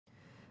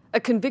A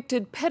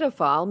convicted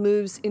paedophile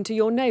moves into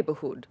your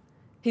neighbourhood.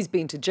 He's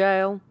been to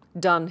jail,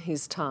 done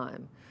his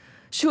time.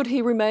 Should he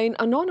remain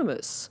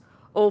anonymous?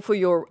 Or for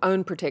your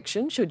own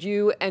protection, should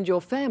you and your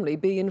family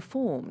be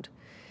informed?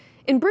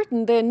 In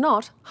Britain, they're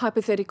not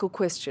hypothetical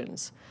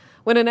questions.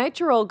 When an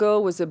 8-year-old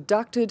girl was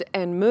abducted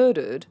and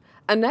murdered,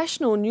 a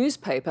national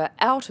newspaper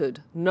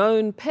outed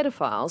known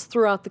paedophiles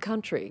throughout the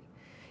country.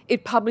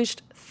 It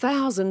published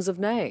thousands of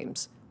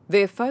names,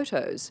 their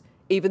photos,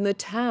 even the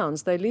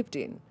towns they lived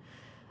in.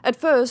 At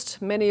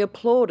first, many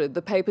applauded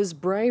the paper's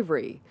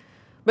bravery,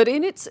 but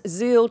in its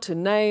zeal to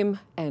name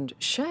and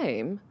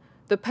shame,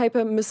 the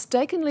paper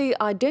mistakenly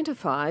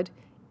identified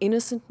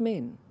innocent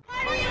men.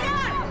 What do you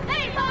want?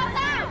 Paedophiles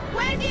out!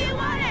 When do you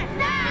want it?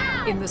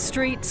 Now! In the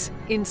streets,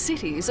 in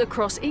cities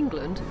across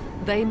England,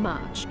 they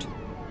marched,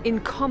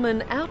 in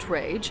common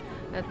outrage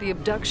at the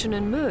abduction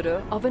and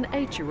murder of an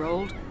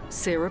 8-year-old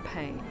Sarah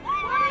Payne. What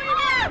do you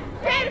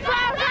want?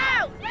 Paedophiles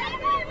out! When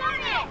do you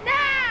want it?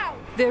 Now!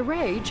 Their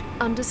rage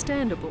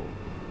understandable,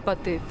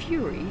 but their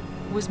fury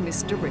was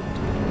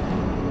misdirected.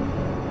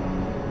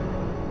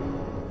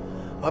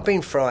 I've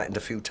been frightened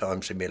a few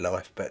times in my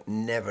life, but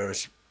never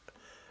as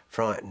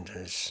frightened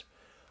as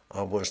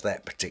I was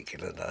that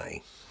particular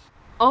day.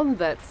 On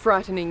that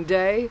frightening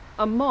day,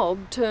 a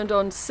mob turned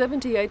on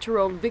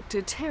 78-year-old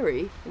Victor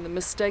Terry in the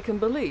mistaken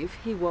belief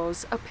he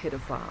was a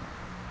paedophile.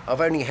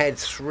 I've only had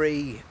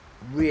 3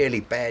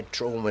 really bad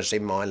traumas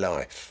in my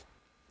life.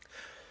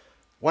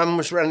 One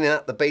was running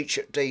up the beach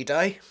at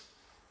D-Day.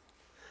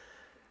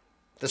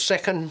 The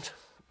second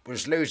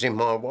was losing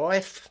my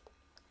wife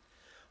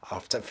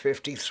after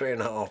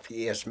 53.5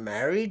 years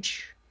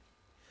marriage.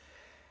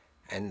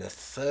 And the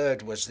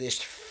third was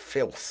this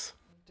filth.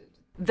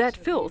 That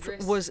filth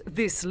was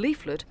this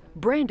leaflet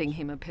branding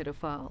him a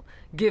paedophile,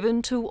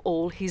 given to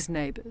all his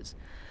neighbours.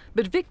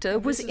 But Victor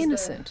was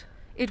innocent.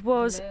 It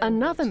was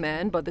another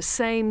man by the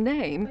same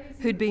name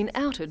who'd been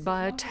outed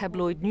by a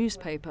tabloid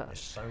newspaper.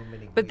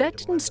 But that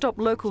didn't stop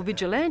local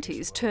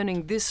vigilantes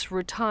turning this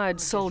retired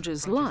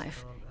soldier's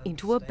life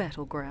into a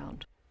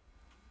battleground.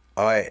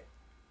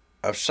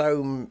 I've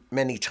so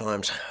many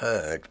times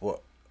heard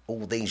what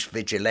all these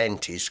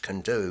vigilantes can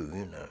do,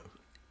 you know,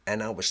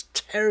 and I was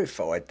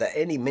terrified that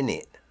any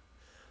minute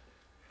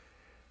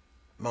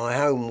my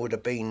home would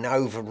have been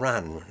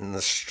overrun in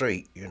the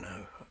street, you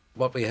know.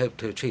 What we hoped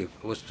to achieve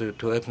was to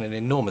open an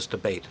enormous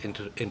debate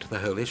into the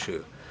whole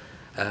issue,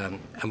 and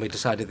we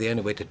decided the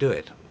only way to do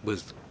it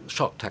was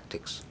shock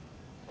tactics.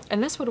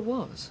 And that's what it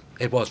was.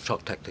 It was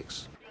shock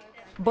tactics.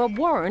 Bob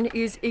Warren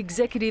is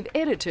executive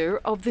editor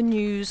of the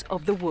News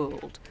of the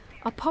World,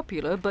 a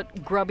popular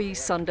but grubby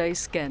Sunday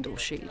scandal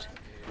sheet.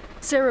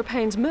 Sarah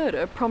Payne's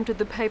murder prompted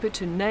the paper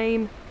to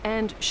name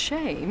and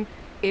shame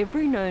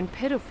every known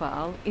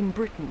paedophile in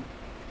Britain.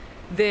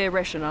 Their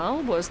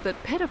rationale was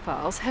that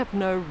paedophiles have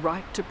no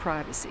right to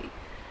privacy,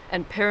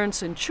 and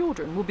parents and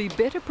children will be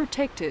better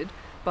protected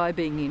by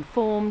being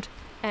informed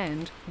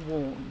and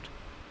warned.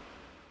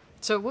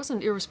 So it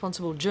wasn't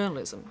irresponsible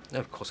journalism? No,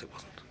 of course it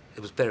wasn't.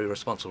 It was very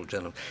responsible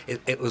journalism.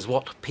 It was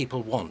what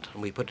people want,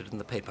 and we put it in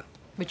the paper.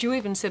 But you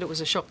even said it was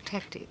a shock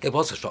tactic. It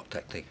was a shock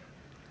tactic.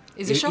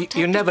 Is a shock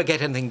tactic? You never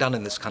get anything done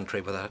in this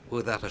country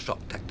without a shock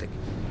tactic.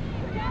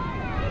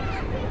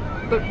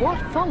 But what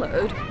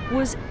followed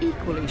was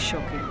equally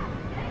shocking.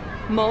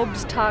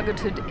 Mobs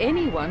targeted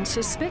anyone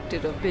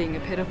suspected of being a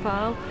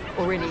paedophile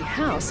or any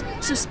house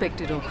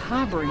suspected of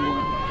harbouring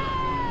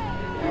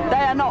one.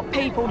 They are not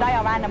people, they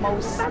are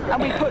animals,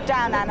 and we put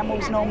down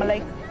animals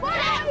normally.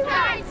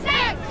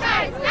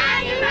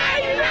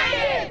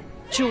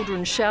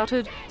 Children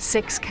shouted,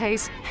 "Sex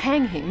case,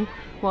 hang him,"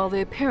 while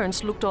their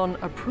parents looked on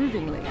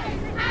approvingly.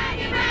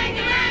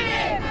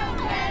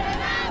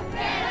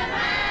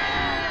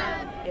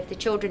 If the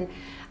children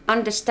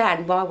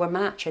understand why we're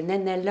marching,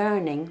 then they're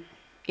learning,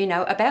 you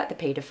know, about the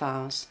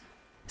paedophiles.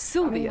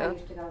 Sylvia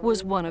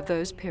was one of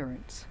those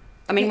parents.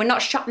 I mean, we're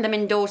not shutting them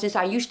indoors and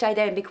saying, you stay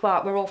there and be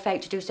quiet, we're all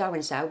fake to do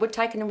so-and-so. We're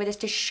taking them with us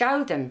to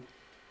show them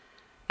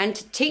and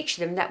to teach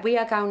them that we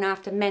are going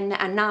after men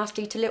that are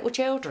nasty to little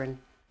children.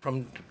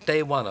 From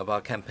day one of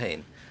our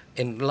campaign,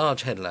 in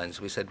large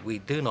headlines, we said we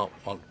do not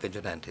want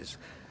vigilantes.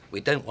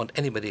 We don't want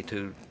anybody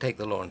to take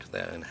the law into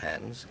their own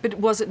hands. But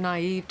was it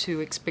naive to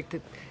expect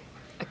that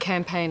a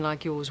campaign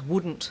like yours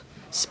wouldn't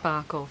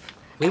spark off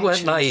We weren't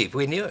actions? naive,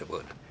 we knew it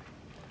would.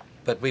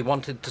 But we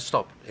wanted to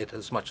stop it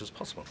as much as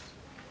possible.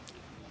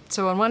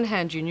 So on one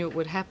hand you knew it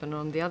would happen,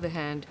 on the other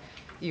hand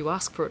you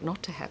asked for it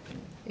not to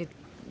happen.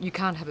 You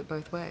can't have it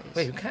both ways.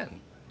 Well, you can.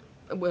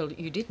 Well,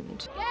 you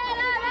didn't. Get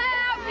 'em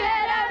out!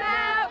 Get 'em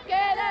out!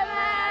 Get 'em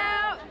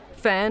out!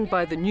 Fanned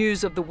by the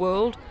News of the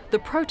World, the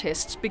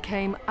protests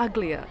became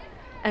uglier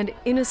and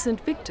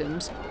innocent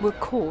victims were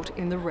caught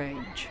in the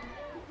rage.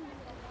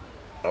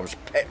 I was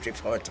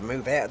petrified to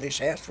move out of this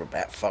house for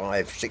about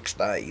 5-6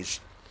 days.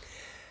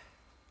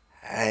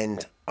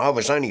 And I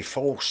was only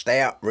forced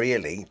out,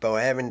 really,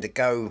 by having to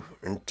go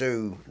and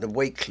do the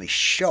weekly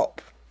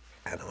shop.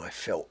 And I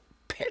felt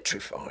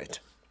petrified.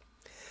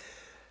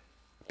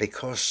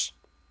 Because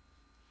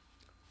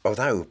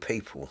although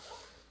people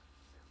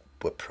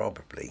were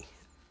probably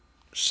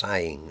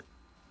saying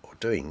or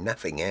doing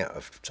nothing out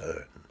of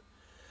turn,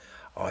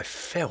 I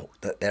felt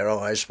that their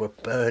eyes were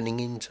burning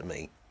into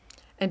me.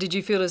 And did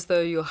you feel as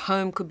though your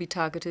home could be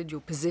targeted,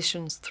 your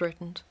possessions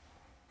threatened?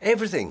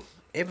 Everything.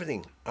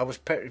 I was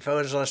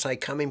petrified, as I say,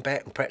 coming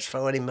back and perhaps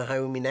finding my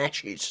home in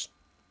ashes.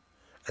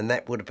 And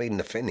that would have been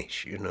the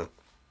finish, you know.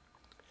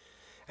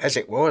 As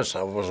it was,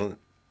 I wasn't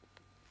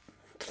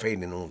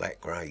feeling all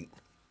that great.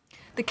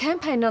 The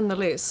campaign,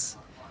 nonetheless,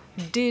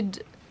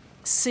 did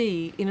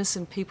see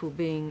innocent people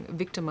being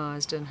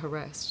victimised and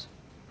harassed.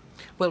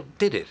 Well,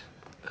 did it?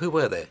 Who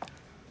were they?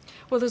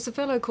 Well, there's a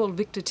fellow called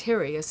Victor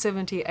Terry, a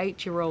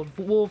 78-year-old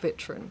war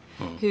veteran,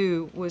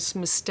 who was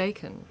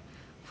mistaken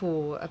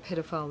for a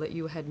paedophile that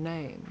you had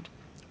named.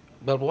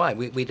 Well, why?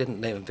 We didn't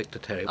name him Victor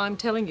Terry. I'm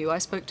telling you, I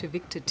spoke to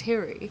Victor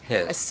Terry,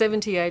 Yes. a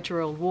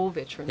 78-year-old war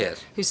veteran,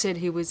 Yes. who said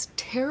he was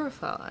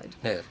terrified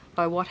Yes.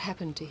 by what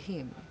happened to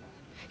him.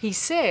 He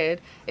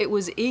said it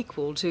was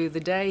equal to the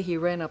day he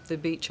ran up the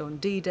beach on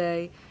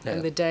D-Day Yes.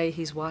 and the day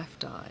his wife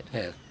died.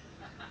 Yes.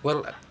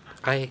 Well,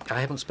 I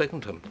haven't spoken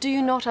to him. Do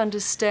you not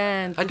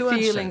understand I the do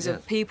understand, feelings yes.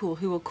 of people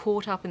who were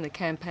caught up in the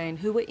campaign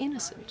who were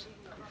innocent?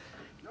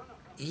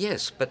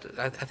 Yes, but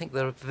I think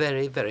there are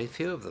very, very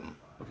few of them.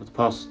 For the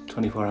past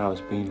 24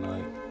 hours been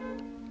like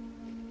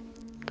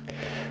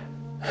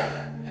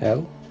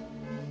hell.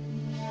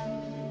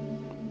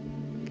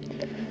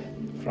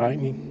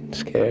 Frightening,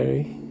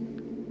 scary.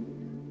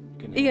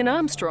 Ian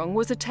Armstrong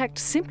was attacked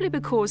simply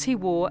because he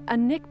wore a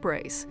neck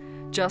brace,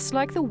 just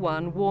like the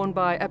one worn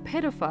by a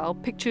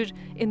paedophile pictured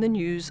in the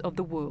news of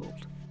the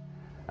world.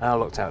 I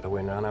looked out the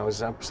window and I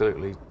was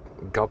absolutely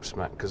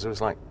gobsmacked because there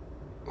was like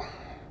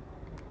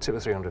 200 or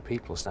 300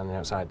 people standing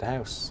outside the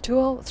house.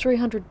 200 or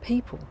 300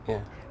 people?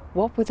 Yeah.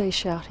 What were they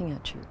shouting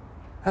at you?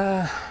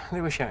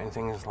 They were shouting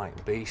things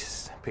like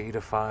beast,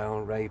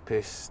 paedophile,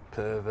 rapist,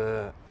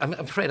 pervert. I'm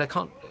afraid I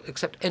can't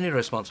accept any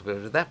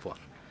responsibility for that one.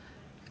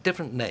 A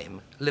different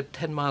name, lived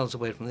 10 miles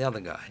away from the other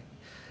guy.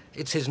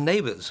 It's his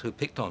neighbours who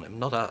picked on him,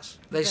 not us.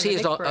 They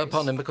seized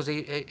upon him because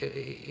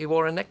he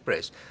wore a neck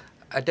brace.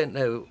 I don't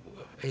know,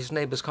 his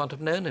neighbours can't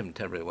have known him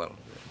terribly well.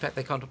 In fact,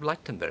 they can't have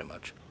liked him very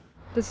much.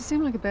 Does it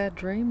seem like a bad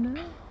dream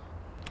now?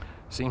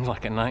 Seems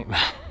like a nightmare.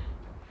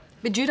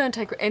 But you don't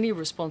take any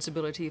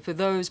responsibility for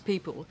those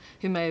people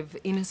who may have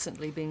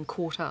innocently been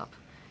caught up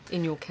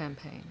in your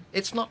campaign?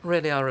 It's not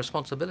really our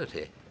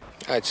responsibility.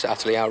 It's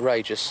utterly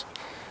outrageous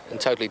and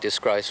totally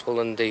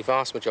disgraceful, and the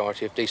vast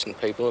majority of decent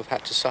people have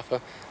had to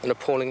suffer an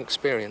appalling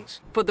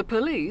experience. For the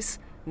police,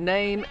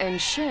 name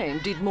and shame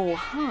did more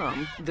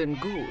harm than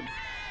good,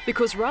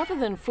 because rather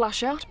than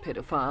flush out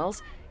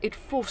paedophiles, it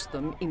forced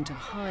them into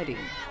hiding.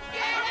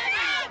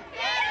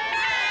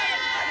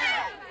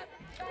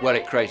 Well,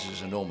 it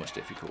creates enormous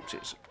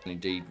difficulties.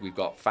 Indeed, we've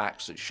got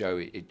facts that show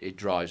it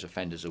drives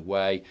offenders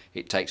away,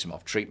 it takes them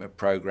off treatment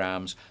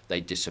programmes, they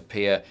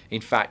disappear.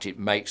 In fact, it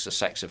makes the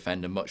sex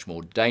offender much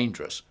more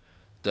dangerous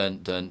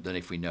than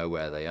if we know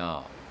where they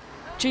are.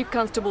 Chief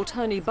Constable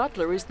Tony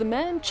Butler is the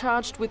man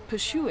charged with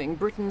pursuing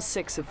Britain's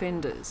sex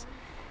offenders.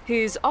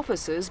 His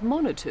officers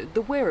monitored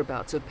the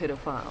whereabouts of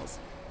paedophiles.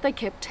 They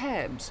kept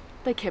tabs,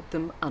 they kept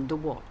them under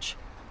watch,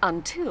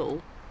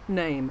 until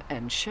name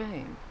and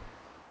shame.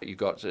 You've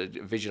got a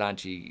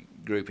vigilante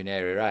group in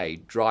Area A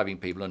driving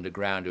people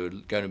underground who are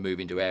going to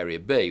move into Area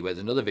B, where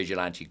there's another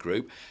vigilante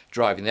group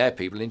driving their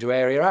people into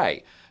Area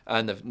A.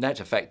 And the net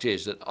effect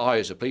is that I,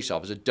 as a police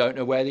officer, don't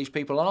know where these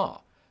people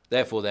are.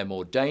 Therefore, they're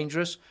more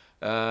dangerous,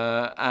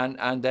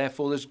 and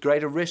therefore there's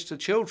greater risk to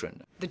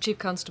children. The Chief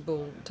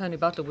Constable, Tony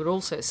Butler, would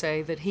also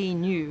say that he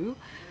knew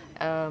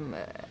that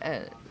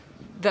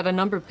a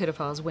number of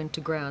paedophiles went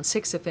to ground,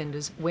 sex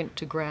offenders went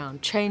to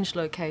ground, changed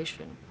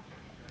location.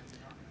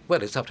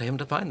 Well, it's up to him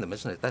to find them,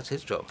 isn't it? That's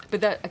his job. But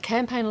that a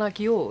campaign like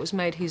yours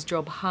made his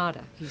job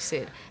harder, he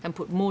said, and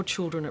put more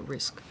children at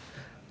risk.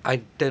 I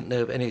don't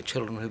know of any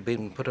children who've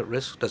been put at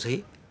risk, does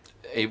he?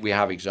 We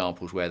have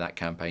examples where that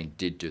campaign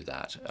did do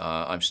that.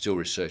 I'm still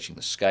researching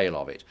the scale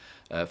of it.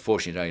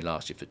 Fortunately, it only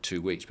lasted for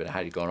 2 weeks, but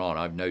had it gone on,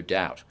 I've no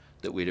doubt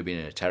that we'd have been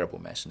in a terrible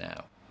mess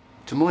now.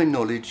 To my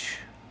knowledge,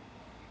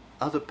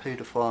 other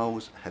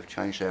paedophiles have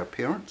changed their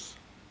appearance,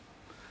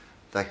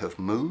 they have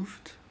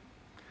moved,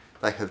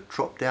 they have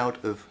dropped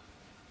out of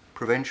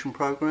prevention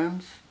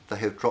programs, they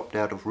have dropped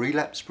out of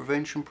relapse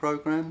prevention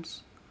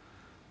programs,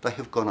 they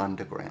have gone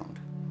underground.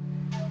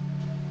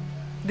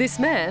 This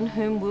man,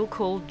 whom we'll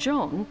call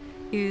John,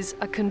 is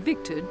a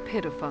convicted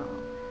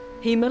paedophile.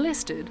 He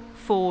molested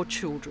 4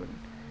 children,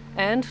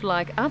 and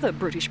like other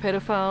British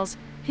paedophiles,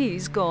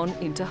 he's gone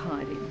into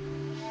hiding.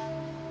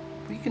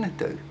 What are you going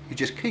to do? You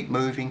just keep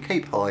moving,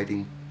 keep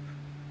hiding.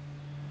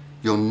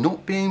 You're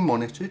not being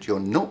monitored, you're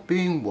not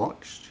being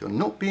watched, you're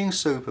not being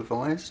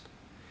supervised.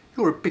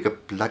 You're a bigger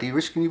bloody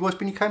risk than you was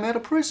when you came out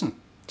of prison.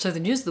 So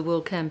the News of the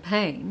World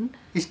campaign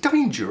is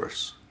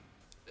dangerous.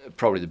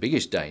 Probably the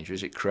biggest danger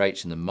is it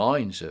creates in the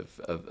minds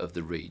of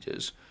the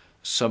readers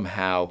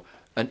somehow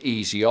an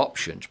easy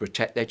option to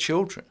protect their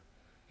children.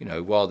 You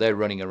know, while they're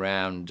running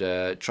around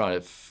trying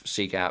to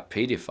seek out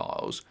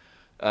paedophiles,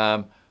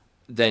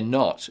 they're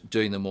not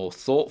doing the more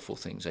thoughtful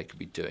things they could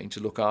be doing to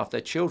look after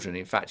their children.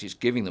 In fact, it's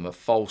giving them a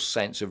false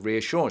sense of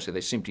reassurance. If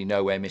they simply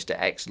know where Mr.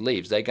 X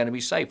lives, they're going to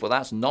be safe. Well,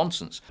 that's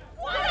nonsense.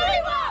 What do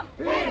we want?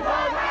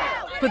 People's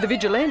help! For the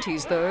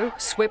vigilantes, though,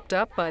 swept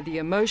up by the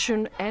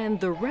emotion and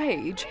the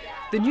rage,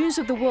 the News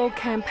of the World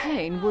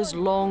campaign was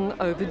long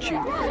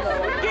overdue.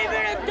 Give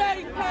it a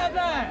date,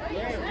 brother!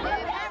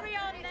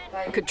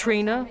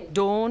 Katrina,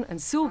 Dawn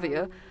and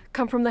Sylvia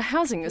come from the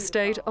housing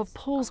estate of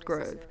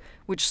Paulsgrove,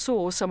 which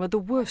saw some of the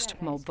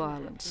worst mob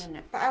violence.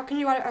 But how can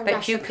you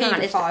harass a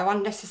paedophile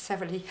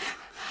unnecessarily?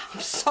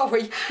 I'm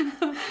sorry.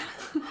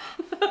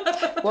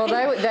 Well,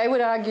 they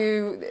would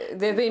argue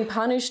they've been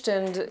punished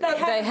and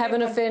they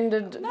haven't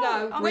offended.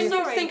 No, when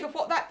you think of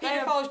what that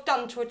paedophile's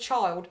done to a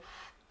child,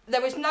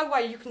 there is no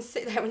way you can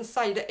sit there and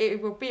say that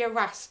it will be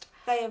harassed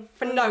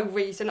for no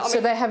reason. I mean,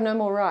 so they have no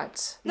more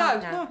rights? No.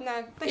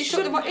 He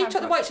took the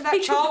rights of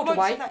that child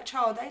away.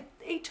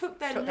 He took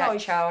their Took life. that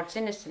child's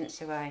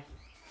innocence away.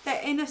 Their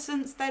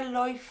innocence, their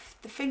life,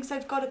 the things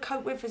they've got to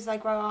cope with as they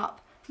grow up.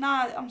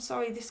 No, I'm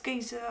sorry, this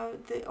geezer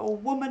or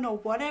woman or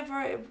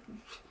whatever,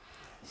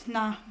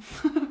 no.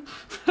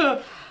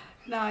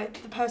 No,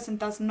 the person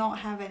does not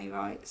have any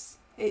rights.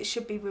 It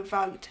should be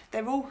revoked.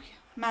 They're all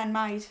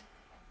man-made.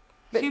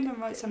 Human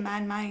rights are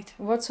man-made.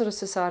 What sort of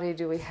society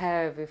do we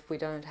have if we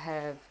don't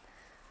have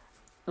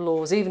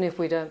laws, even if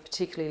we don't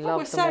particularly love them?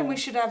 We're saying we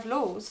should have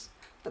laws,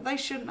 but they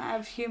shouldn't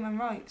have human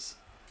rights.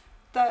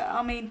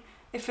 I mean,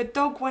 if a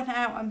dog went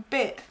out and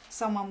bit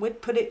someone,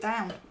 we'd put it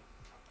down.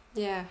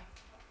 Yeah.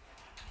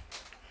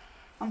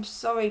 I'm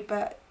sorry,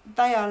 but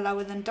they are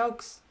lower than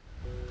dogs.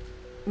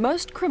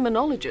 Most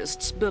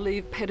criminologists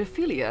believe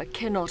paedophilia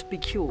cannot be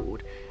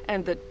cured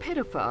and that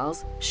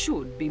paedophiles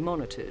should be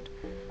monitored.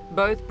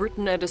 Both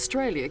Britain and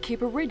Australia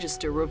keep a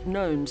register of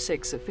known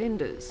sex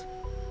offenders.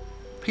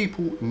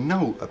 People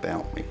know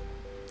about me.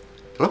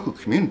 The local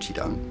community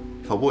don't.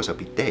 If I was, I'd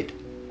be dead,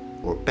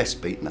 or at best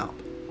beaten up.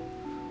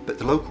 But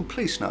the local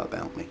police know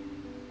about me.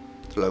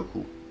 The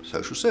local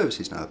social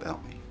services know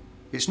about me.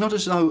 It's not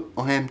as though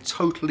I am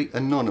totally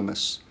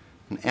anonymous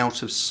and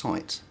out of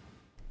sight.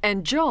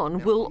 And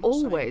John will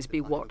always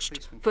be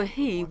watched, for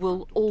he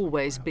will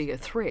always be a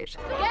threat.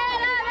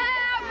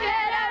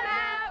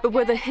 But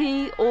whether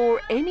he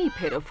or any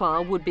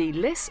paedophile would be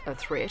less a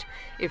threat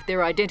if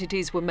their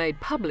identities were made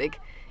public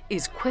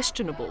is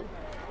questionable,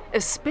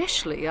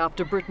 especially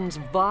after Britain's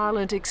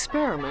violent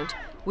experiment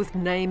with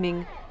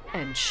naming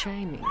and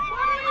shaming.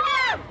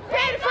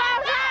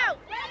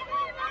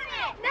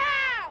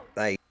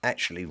 They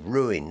actually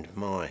ruined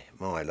my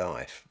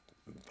life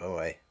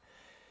by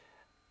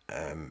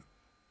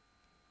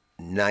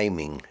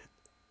naming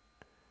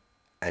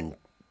and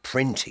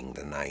printing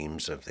the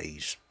names of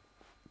these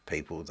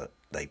people that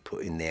they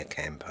put in their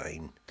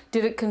campaign.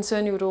 Did it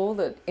concern you at all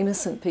that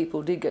innocent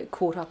people did get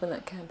caught up in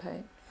that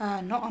campaign?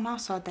 Not on our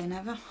side, they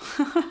never.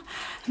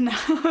 No,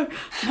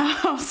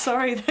 I'm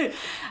sorry. The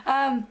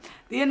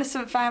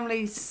innocent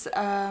families,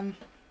 there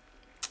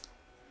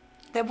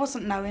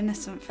wasn't no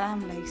innocent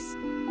families.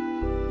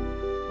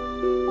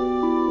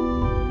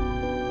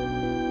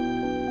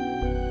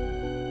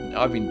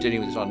 I've been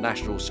dealing with this on a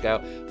national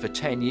scale for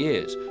 10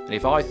 years, and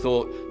if I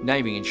thought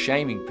naming and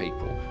shaming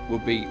people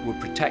would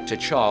protect a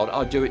child,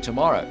 I'd do it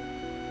tomorrow.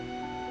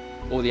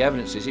 All the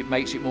evidence is it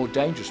makes it more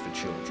dangerous for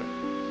children.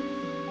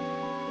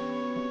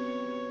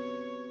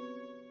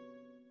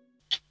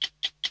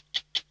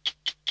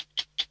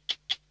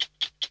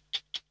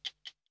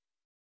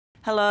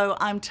 Hello,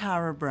 I'm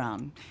Tara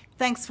Brown.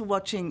 Thanks for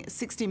watching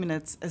 60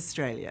 Minutes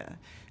Australia.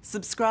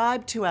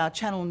 Subscribe to our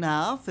channel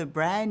now for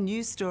brand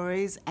new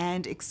stories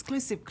and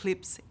exclusive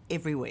clips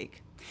every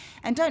week.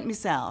 And don't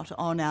miss out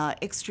on our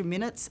extra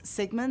minutes,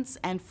 segments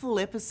and full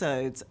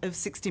episodes of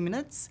 60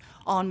 Minutes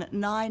on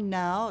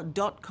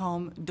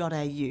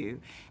 9now.com.au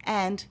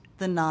and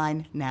the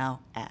 9Now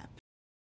app.